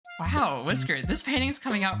Wow, Whisker, this painting's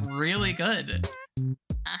coming out really good.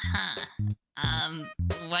 Uh-huh.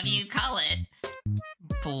 What do you call it?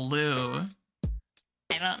 Blue.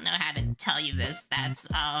 I don't know how to tell you this. That's,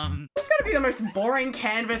 This is gonna be the most boring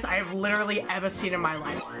canvas I've literally ever seen in my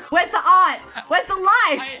life. Where's the art? Where's the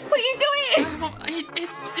life? What are you doing?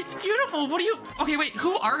 It's beautiful. What are you? Okay, wait.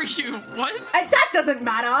 Who are you? What? That doesn't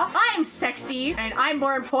matter. I'm sexy, and I'm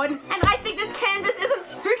more important, and I think this canvas isn't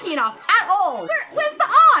spooky enough at all. Where's the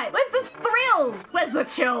art? Where's the thrills? Where's the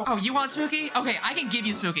chill? Oh, you want spooky? Okay, I can give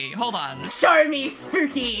you spooky. Hold on. Show me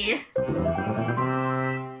spooky.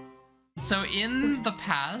 So in the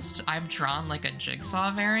past, I've drawn like a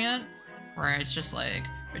jigsaw variant where it's just like,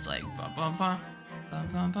 it's like bum bum bum bum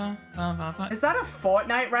bum bum bum bum bum. Is that a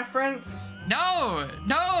Fortnite reference? No,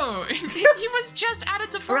 no, he was just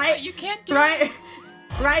added to Fortnite. Right, You can't do right. this.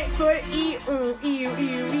 Right foot,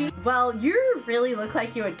 E-oo. Well, you really look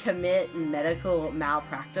like you would commit medical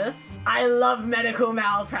malpractice. I love medical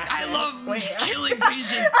malpractice. I love killing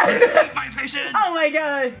patients. I hate my patients. Oh my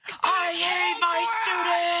god. I hate my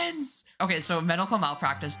students. Okay, so medical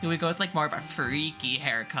malpractice. Do we go with like more of a freaky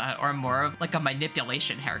haircut or more of like a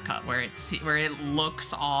manipulation haircut where it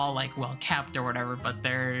looks all like well kept or whatever, but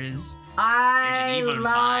there's an evil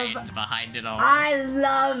mind behind it all. I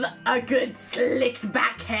love a good slicked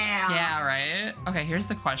back hair. Yeah, right? Okay, here's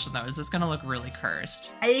the question though. Is this gonna look really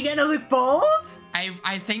cursed? Are you gonna look bald?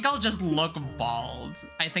 I think I'll just look bald.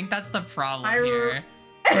 I think that's the problem here.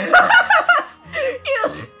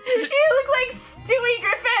 You look like Stewie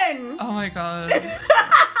Griffin. Oh my god.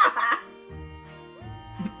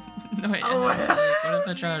 No, wait, Oh and it's like, what if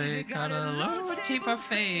the Johnny got a low cheaper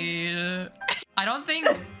fade? I don't think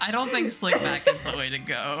slick back is the way to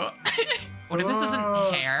go. What if this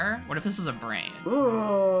isn't hair? What if this is a brain?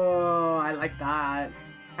 Ooh, I like that.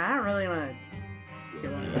 I don't really want to do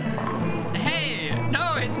it. Hey,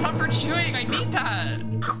 no, it's not for chewing. I need that.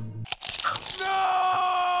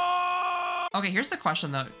 No! Okay, here's the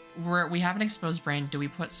question though. We have an exposed brain. Do we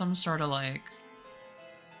put some sort of like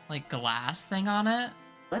glass thing on it?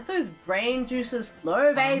 Let those brain juices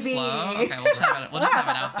flow, baby. Flow? Okay, we'll just have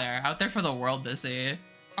it out there for the world to see.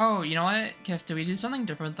 Oh, you know what, Kif? Do we do something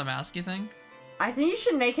different with the mask, you think? I think you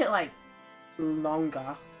should make it like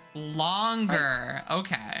longer. Longer.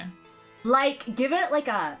 Okay. Like give it like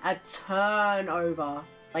a turnover,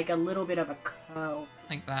 like a little bit of a curl.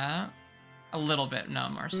 Like that? A little bit, no,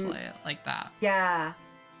 more slight, like that. Yeah,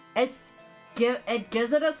 it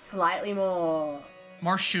gives it a slightly more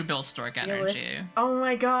Shoe Bill Stork energy. Oh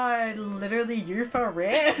my god, literally you for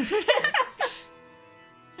real.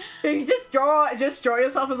 You just draw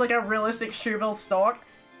yourself as like a realistic Shoe Bill Stork.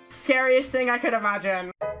 Scariest thing I could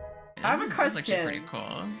imagine. Yeah, I have a question. That's actually pretty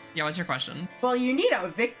cool. Yeah, what's your question? Well, you need a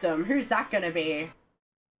victim. Who's that gonna be?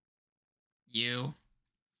 You.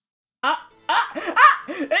 That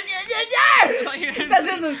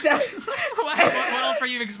doesn't sound. What else were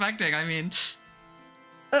you expecting? I mean,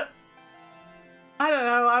 I don't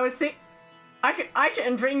know. I was think I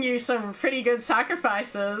can bring you some pretty good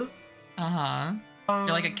sacrifices. You're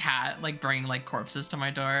like a cat, like bringing like corpses to my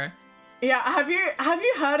door. Yeah. Have you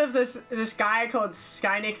heard of this guy called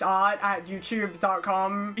Skynix Art at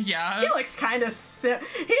YouTube.com? Yeah. He looks kind of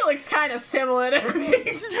similar to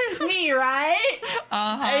me, right?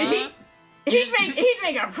 He'd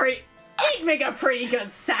make a pretty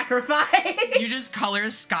good sacrifice. You just color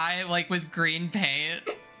Sky like with green paint.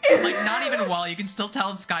 Like not even well, you can still tell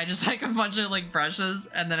it's Sky just like a bunch of like brushes,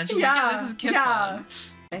 and then it's just like, yeah, this is Kip. Yeah.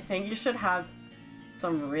 I think you should have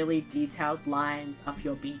some really detailed lines up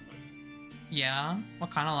your beak. Yeah? What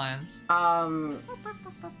kind of lines? No,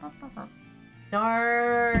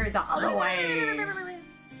 the other way.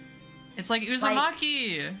 It's like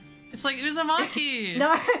Uzumaki. It's like Uzumaki.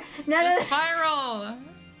 No. The spiral.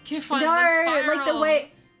 Kifun, no, the spiral. like the way.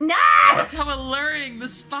 No! It's so alluring. The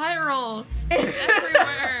spiral. It's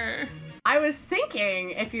everywhere. I was thinking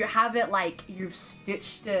if you have it like you've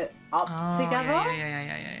stitched it up together.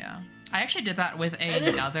 Yeah. I actually did that with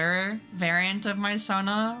another variant of my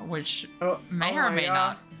Sona, which may or may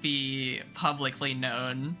not be publicly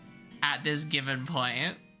known at this given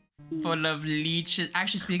point. Full of leeches.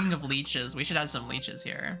 Actually, speaking of leeches, we should have some leeches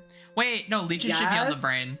here. Wait, no, leeches should be on the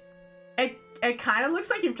brain. It kind of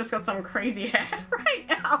looks like you've just got some crazy hair right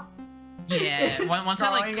now. Yeah, once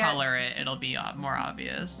I like color it, it'll be more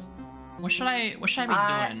obvious. What should I be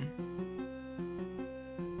doing?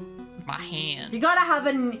 My hand. You gotta have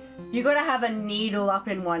a needle up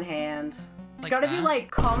in one hand. It's gotta be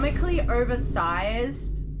like comically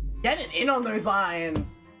oversized. Get it in on those lines.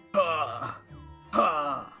 I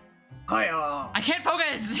can't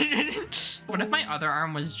focus. What if my other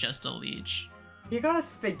arm was just a leech? You got a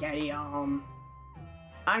spaghetti arm.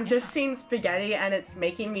 I'm just seeing spaghetti and it's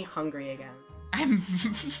making me hungry again.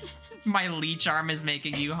 My leech arm is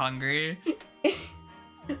making you hungry.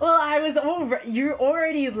 Well, I was over. You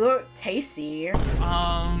already look tasty.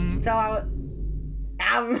 So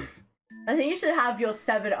I think you should have your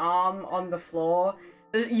severed arm on the floor.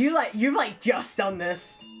 You've just done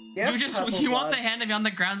this. You want the hand to be on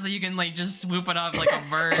the ground so you can like just swoop it up like a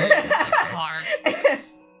bird.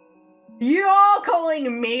 You're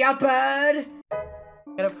calling me a bird?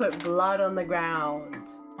 Gonna put blood on the ground.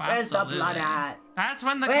 Where's the blood at? That's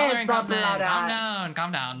when the coloring comes in.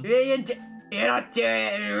 Calm down. You're not doing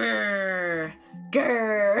it.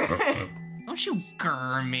 Grr. Don't you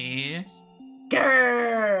grr me.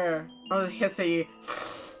 Grr. I'll hiss at you.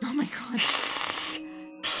 Oh my god.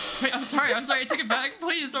 Wait, I'm sorry, I take it back.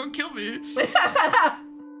 Please don't kill me.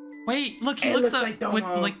 Wait, look, he looks so, like with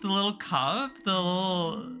like the little cup,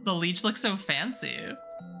 the leech looks so fancy.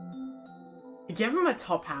 Give him a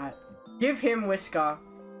top hat. Give him Whisker.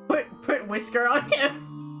 Put Whisker on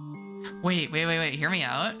him. Wait, hear me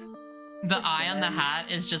out. The eye on the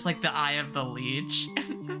hat is just like the eye of the leech.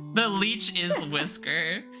 The leech is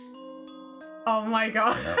Whisker. Oh my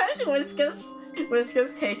god. Whisker's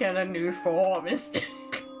taken a new form.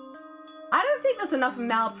 I don't think there's enough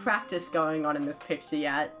malpractice going on in this picture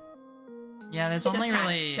yet. Yeah, there's only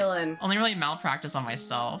really malpractice on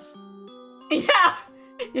myself. Yeah,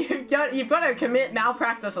 you've got to commit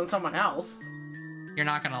malpractice on someone else. You're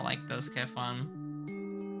not gonna like this, Kifun.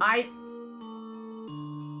 I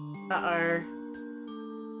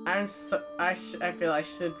feel I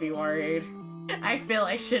should be worried. I feel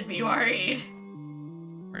I should be worried.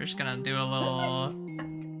 We're just gonna do a little.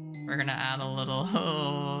 We're gonna add a little.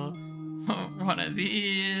 One of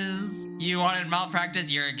these. You wanted malpractice,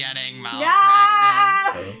 you're getting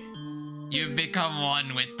malpractice. Yeah! You've become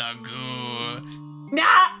one with the goo. No!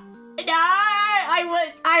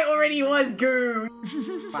 I already was goo.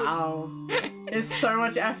 Wow. There's so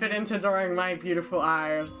much effort into drawing my beautiful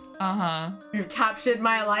eyes. Uh-huh. You've captured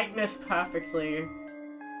my likeness perfectly.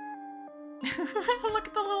 Look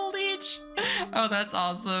at the little leech. Oh, that's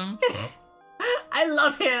awesome. I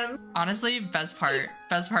love him. Honestly, best part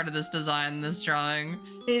of this design, this drawing.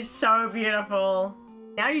 He's so beautiful.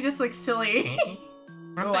 Now you just look silly.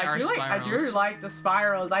 What if they are spirals? I do like the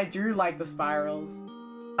spirals. I do like the spirals.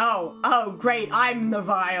 Oh, great! I'm the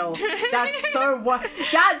vial. That's so wonderful.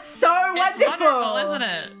 It's wonderful, isn't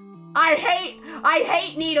it? I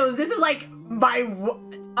hate needles. This is like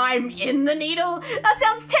I'm in the needle. That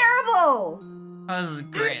sounds terrible. Oh, this is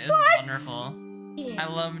great. This is wonderful. I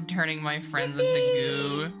love turning my friends into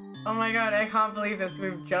goo. Oh my god, I can't believe this.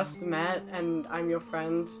 We've just met and I'm your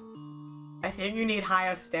friend. I think you need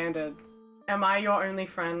higher standards. Am I your only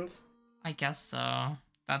friend? I guess so.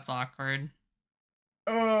 That's awkward.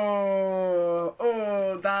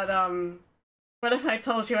 What if I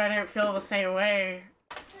told you I don't feel the same way?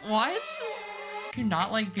 What? You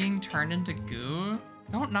not like being turned into goo?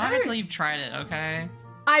 Don't knock until you've tried it, okay?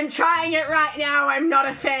 I'm trying it right now, I'm not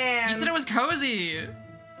a fan! You said it was cozy!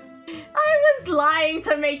 I was lying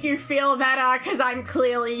to make you feel better, because I'm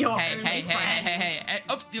clearly your only friend. Hey.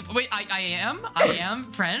 Oh, wait, I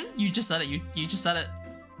am, friend? You just said it, you just said it.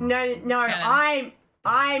 No,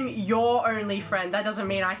 I'm your only friend. That doesn't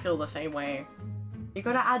mean I feel the same way. You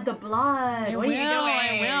gotta add the blood. What are you doing?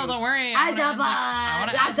 I will, don't worry. Add the blood! I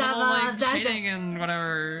wanna add the little, shading and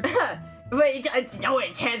whatever. Wait, no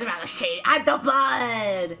one cares about the shade. Add the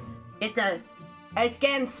blood! It's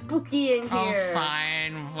getting spooky in here. Oh,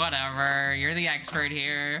 fine. Whatever. You're the expert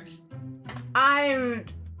here. I'm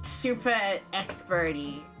super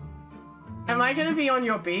experty. Am I gonna be on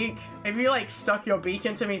your beak? If you like stuck your beak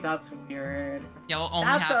into me, that's weird. You'll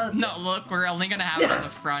only no, look, we're only gonna have it on the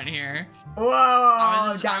front here. Whoa!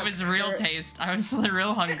 I was real taste. I was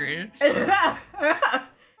real hungry.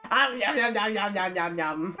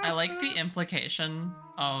 I like the implication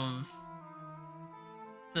of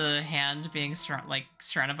the hand being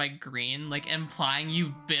surrounded by green, like implying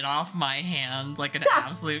you bit off my hand like an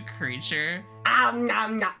absolute creature.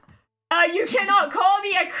 You cannot call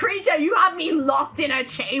me a creature. You have me locked in a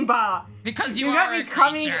chamber. Because you are a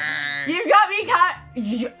creature. You got me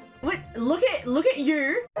look at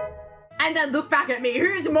you, and then look back at me.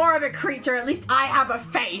 Who's more of a creature? At least I have a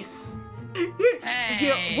face.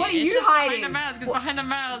 Hey, what are you hiding? Behind a mask. It's behind a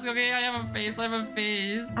mask. Okay, I have a face. I have a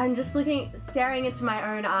face. I'm just staring into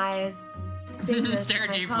my own eyes. Stare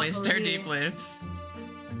deeply. Stare deeply.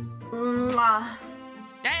 Mwah.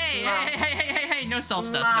 Hey! No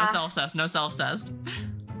self-cessed. No self-cessed. No self-cessed.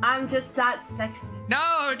 I'm just that sexy.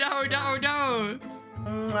 No.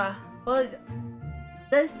 Mwah. Well,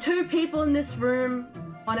 There's 2 people in this room.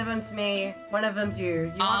 One of them's me. One of them's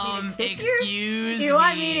you. You want me to kiss you? Excuse me. You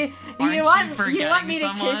want me to? Aren't you want me to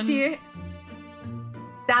someone? kiss you?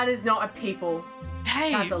 That is not a people.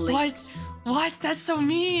 Hey, That's a leaf. what? What? That's so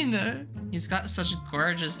mean. He's got such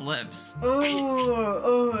gorgeous lips.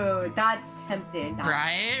 Ooh, that's tempting.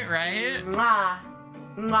 Right? Mwah,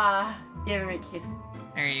 mwah. Give him a kiss.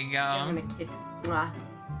 There you Give go. him a kiss. Mwah.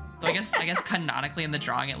 So I guess canonically in the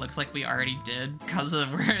drawing it looks like we already did because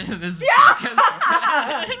of where this.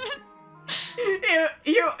 Yeah!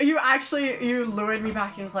 you actually lured me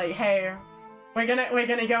back and was like, hey, we're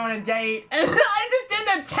gonna go on a date, and I just did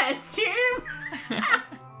the test tube.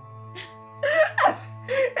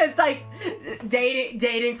 It's like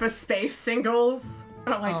dating for space singles.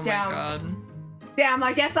 And I'm like, Oh damn, my god. damn.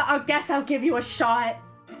 I guess I'll give you a shot.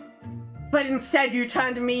 But instead, you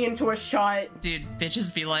turned me into a shot. Dude,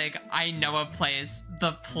 bitches be like, I know a place,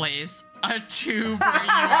 the place, a tube where you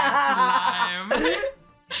are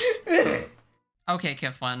slime. Okay,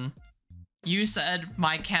 Kiflin. You said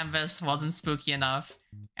my canvas wasn't spooky enough,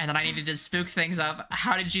 and then I needed to spook things up.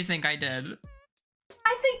 How did you think I did?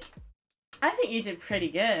 I think you did pretty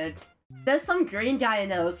good. There's some green guy in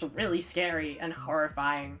there that's really scary and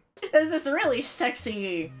horrifying. There's this really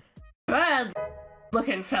sexy,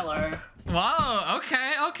 bird-looking fellow. Whoa,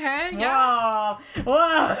 okay, yeah.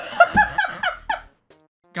 Whoa.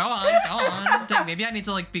 Go on. Dang, maybe I need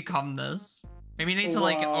to, like, become this. Maybe I need to,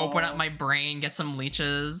 like, open up Whoa. my brain, get some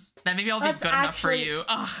leeches. Then maybe I'll be That's good enough for actually- you.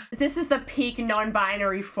 Ugh. This is the peak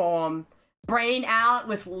non-binary form. Brain out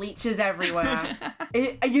with leeches everywhere.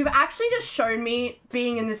 You've actually just shown me,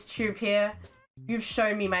 being in this tube here, you've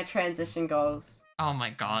shown me my transition goals. Oh my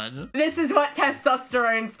god. This is what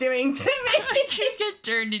testosterone's doing to me. I can get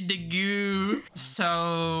turned into goo.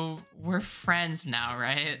 So, we're friends now,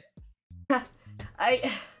 right?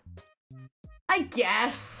 I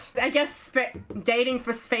guess dating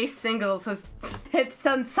for space singles it's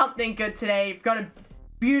done something good today. You've got a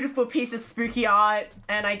beautiful piece of spooky art,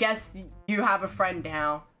 and I guess you have a friend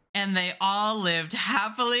now. And they all lived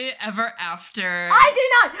happily ever after. I did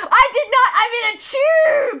not! I'm in a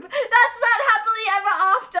tube! That's not happily ever